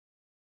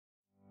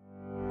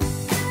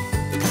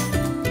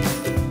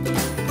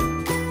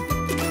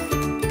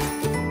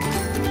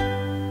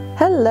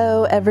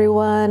Hello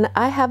everyone!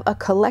 I have a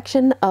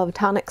collection of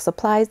Tonic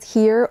supplies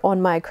here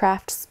on my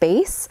craft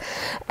space,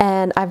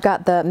 and I've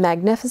got the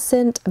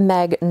Magnificent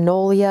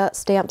Magnolia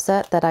stamp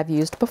set that I've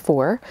used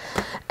before,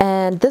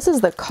 and this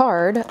is the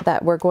card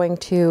that we're going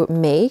to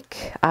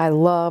make. I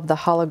love the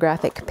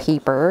holographic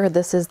paper.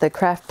 This is the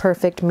Craft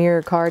Perfect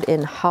mirror card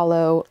in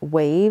Holo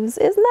waves.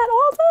 Isn't that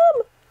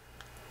awesome?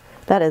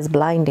 That is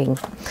blinding.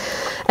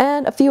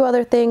 And a few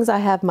other things. I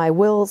have my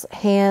Will's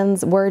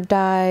Hands word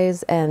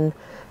dies and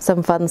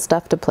some fun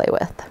stuff to play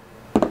with.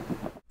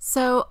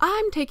 So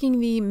I'm taking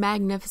the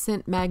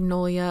Magnificent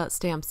Magnolia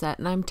stamp set,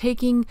 and I'm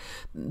taking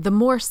the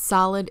more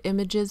solid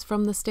images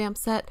from the stamp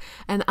set,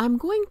 and I'm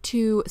going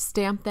to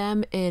stamp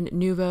them in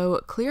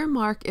Nuvo Clear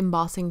Mark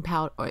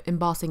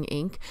embossing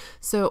ink.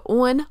 So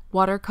on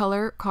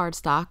watercolor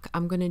cardstock,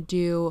 I'm going to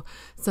do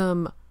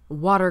some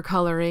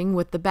watercoloring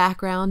with the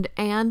background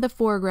and the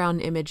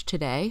foreground image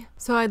today.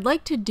 So I'd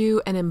like to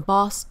do an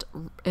emboss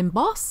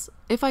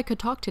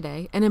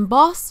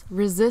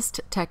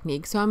resist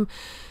technique. So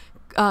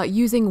I'm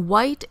using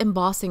white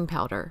embossing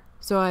powder.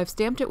 So I've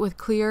stamped it with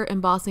clear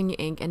embossing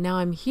ink, and now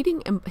I'm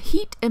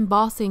heat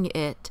embossing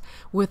it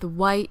with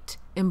white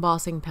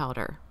embossing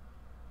powder.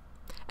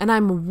 And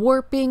I'm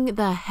warping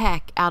the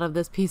heck out of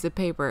this piece of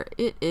paper.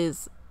 It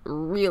is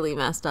really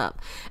messed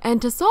up.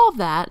 And to solve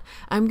that,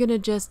 I'm gonna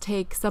just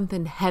take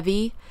something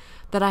heavy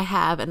that I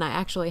have, and I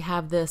actually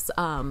have this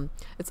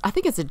I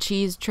think it's a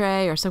cheese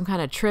tray or some kind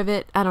of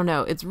trivet. I don't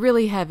know, it's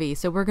really heavy,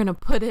 so we're gonna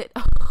put it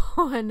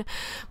on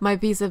my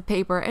piece of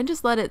paper and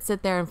just let it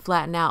sit there and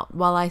flatten out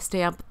while I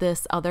stamp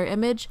this other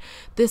image.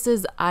 This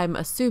is, I'm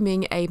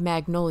assuming, a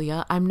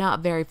magnolia. I'm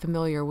not very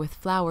familiar with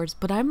flowers,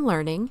 but I'm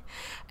learning,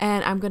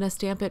 and I'm gonna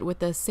stamp it with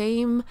the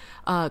same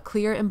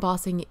clear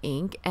embossing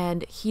ink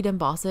and heat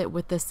emboss it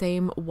with the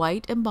same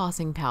white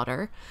embossing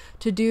powder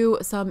to do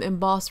some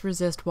emboss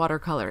resist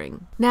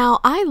watercoloring. Now,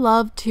 I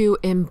love to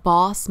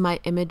emboss my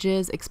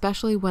images,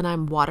 especially when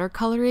I'm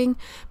watercoloring,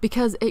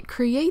 because it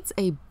creates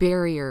a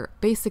barrier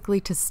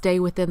basically to stay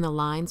within the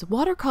lines.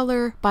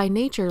 Watercolor by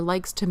nature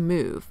likes to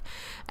move,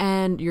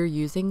 and you're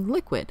using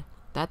liquid.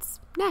 That's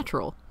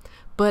natural.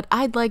 But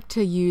I'd like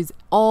to use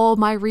all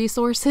my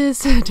resources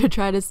to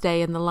try to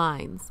stay in the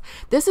lines.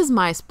 This is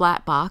my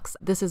splat box.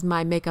 This is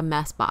my make a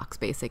mess box,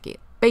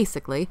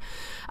 basically.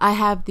 I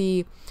have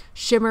the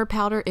Shimmer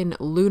powder in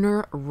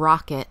Lunar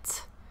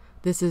Rocket.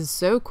 This is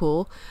so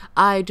cool.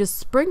 I just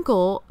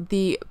sprinkle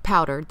the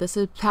powder. This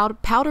is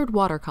powdered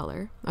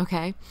watercolor,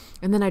 okay?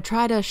 And then I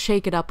try to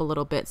shake it up a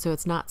little bit so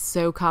it's not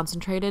so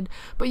concentrated,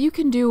 but you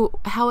can do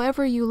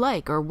however you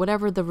like or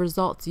whatever the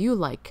results you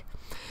like.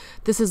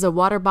 This is a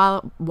water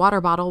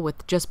bottle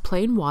with just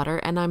plain water,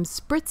 and I'm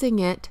spritzing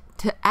it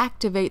to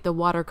activate the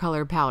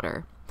watercolor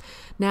powder.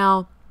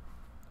 Now,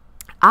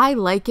 I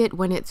like it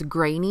when it's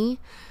grainy,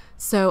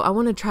 so I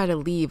want to try to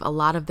leave a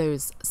lot of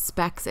those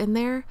specks in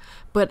there,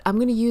 but I'm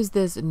going to use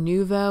this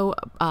Nuvo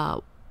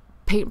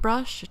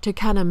paintbrush to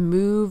kind of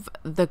move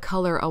the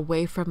color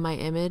away from my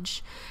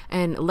image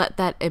and let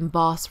that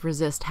emboss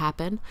resist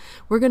happen.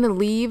 We're going to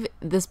leave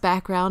this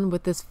background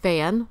with this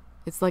fan.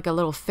 It's like a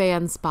little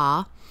fan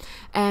spa,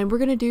 and we're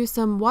going to do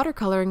some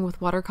watercoloring with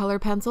watercolor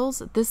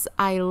pencils.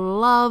 I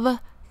love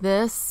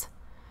this.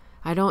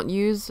 I don't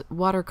use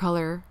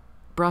watercolor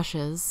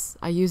brushes.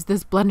 I use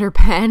this blender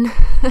pen.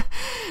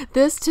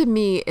 This to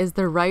me is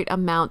the right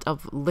amount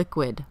of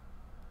liquid,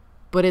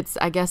 but it's,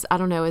 I guess, I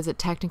don't know, is it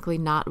technically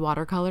not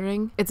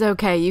watercoloring? It's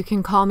okay, you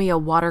can call me a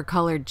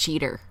watercolored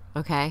cheater,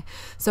 okay?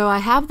 So I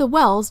have the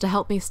wells to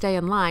help me stay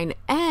in line,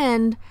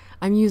 and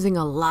I'm using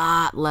a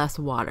lot less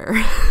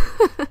water.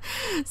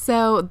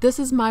 So this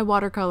is my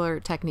watercolor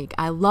technique.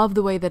 I love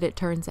the way that it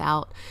turns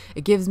out.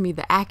 It gives me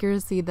the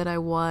accuracy that I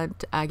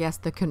want, I guess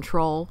the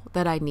control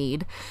that I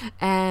need,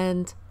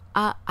 and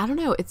I don't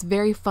know, it's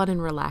very fun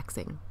and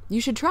relaxing. You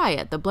should try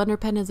it. The blender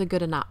pen is a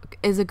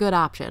good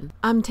option.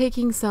 I'm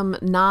taking some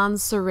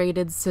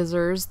non-serrated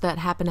scissors that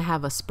happen to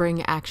have a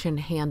spring action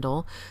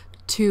handle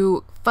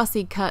to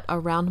fussy cut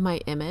around my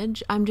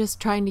image. I'm just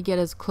trying to get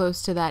as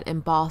close to that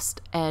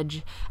embossed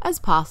edge as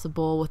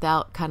possible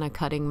without kind of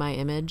cutting my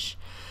image.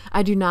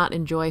 I do not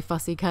enjoy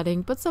fussy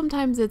cutting, but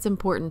sometimes it's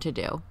important to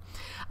do.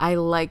 I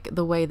like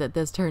the way that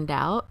this turned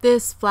out.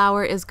 This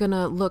flower is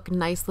gonna look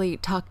nicely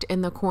tucked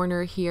in the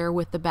corner here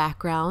with the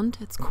background.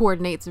 It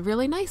coordinates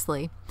really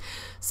nicely.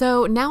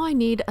 So now I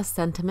need a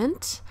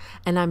sentiment,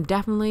 and I'm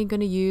definitely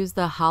gonna use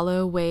the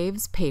Holo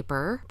Waves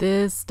paper.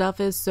 This stuff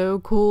is so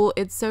cool.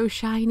 It's so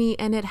shiny,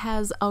 and it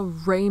has a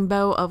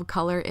rainbow of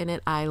color in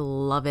it. I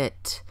love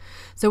it.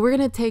 So we're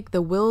gonna take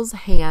the Will's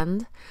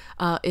Hand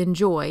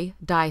Enjoy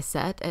die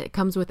set. It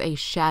comes with a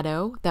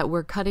shadow that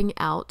we're cutting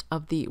out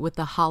of with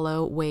the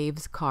Holo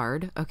Waves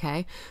card,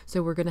 okay?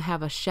 So we're gonna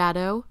have a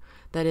shadow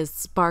that is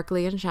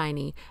sparkly and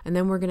shiny, and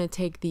then we're going to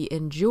take the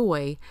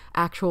Enjoy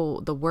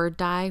the word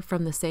die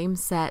from the same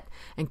set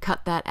and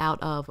cut that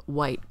out of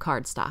white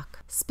cardstock.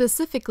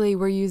 Specifically,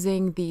 we're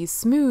using the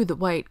smooth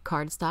white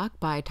cardstock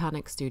by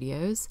Tonic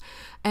Studios,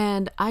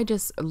 and I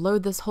just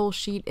load this whole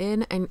sheet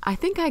in, and I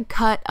think I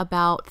cut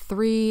about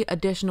 3 3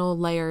 additional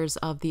layers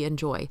of the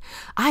Enjoy.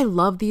 I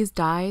love these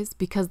dies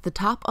because the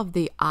top of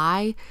the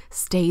eye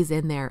stays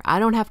in there. I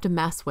don't have to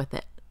mess with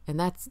it. And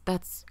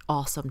that's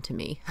awesome to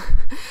me.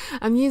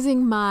 I'm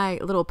using my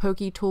little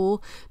pokey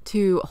tool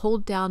to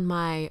hold down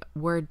my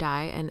word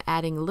die and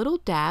adding little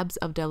dabs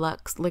of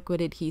Deluxe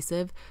liquid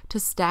adhesive to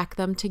stack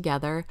them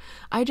together.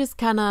 I just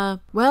kind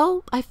of,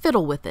 well, I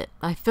fiddle with it.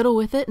 I fiddle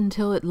with it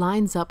until it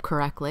lines up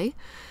correctly.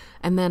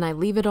 And then I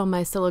leave it on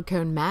my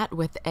silicone mat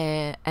with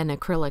an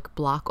acrylic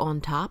block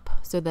on top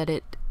so that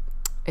it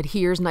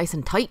adheres nice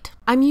and tight.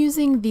 I'm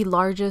using the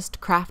largest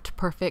Craft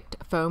Perfect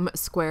foam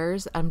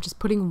squares. I'm just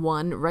putting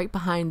one right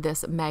behind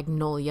this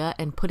Magnolia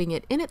and putting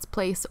it in its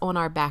place on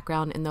our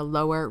background in the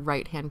lower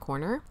right hand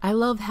corner. I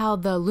love how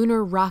the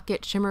Lunar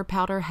Rocket Shimmer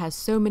powder has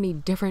so many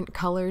different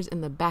colors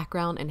in the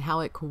background and how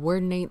it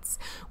coordinates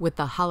with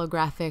the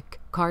holographic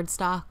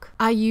cardstock.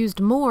 I used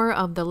more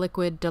of the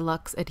liquid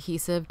Deluxe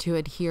adhesive to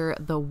adhere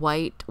the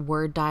white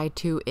word die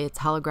to its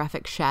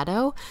holographic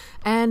shadow,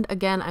 and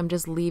again I'm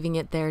just leaving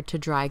it there to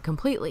dry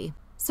completely.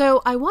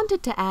 So I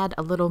wanted to add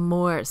a little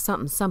more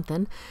something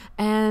something,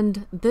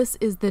 and this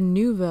is the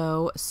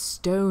Nuvo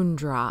Stone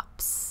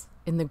Drops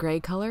in the gray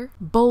color,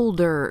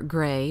 Boulder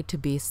gray to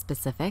be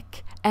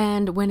specific,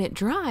 and when it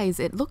dries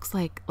it looks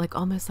like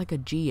almost like a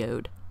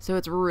geode. So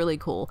it's really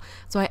cool.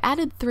 So I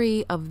added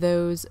 3 of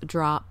those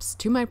drops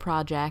to my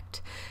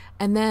project,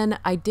 and then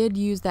I did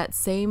use that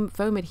same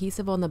foam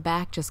adhesive on the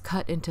back, just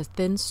cut into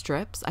thin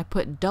strips. I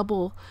put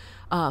double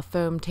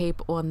foam tape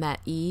on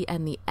that E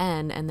and the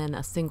N, and then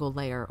a single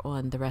layer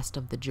on the rest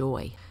of the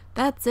Joy.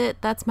 That's it.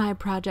 That's my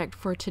project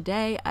for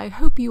today. I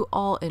hope you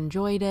all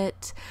enjoyed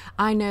it.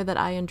 I know that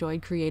I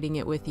enjoyed creating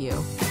it with you.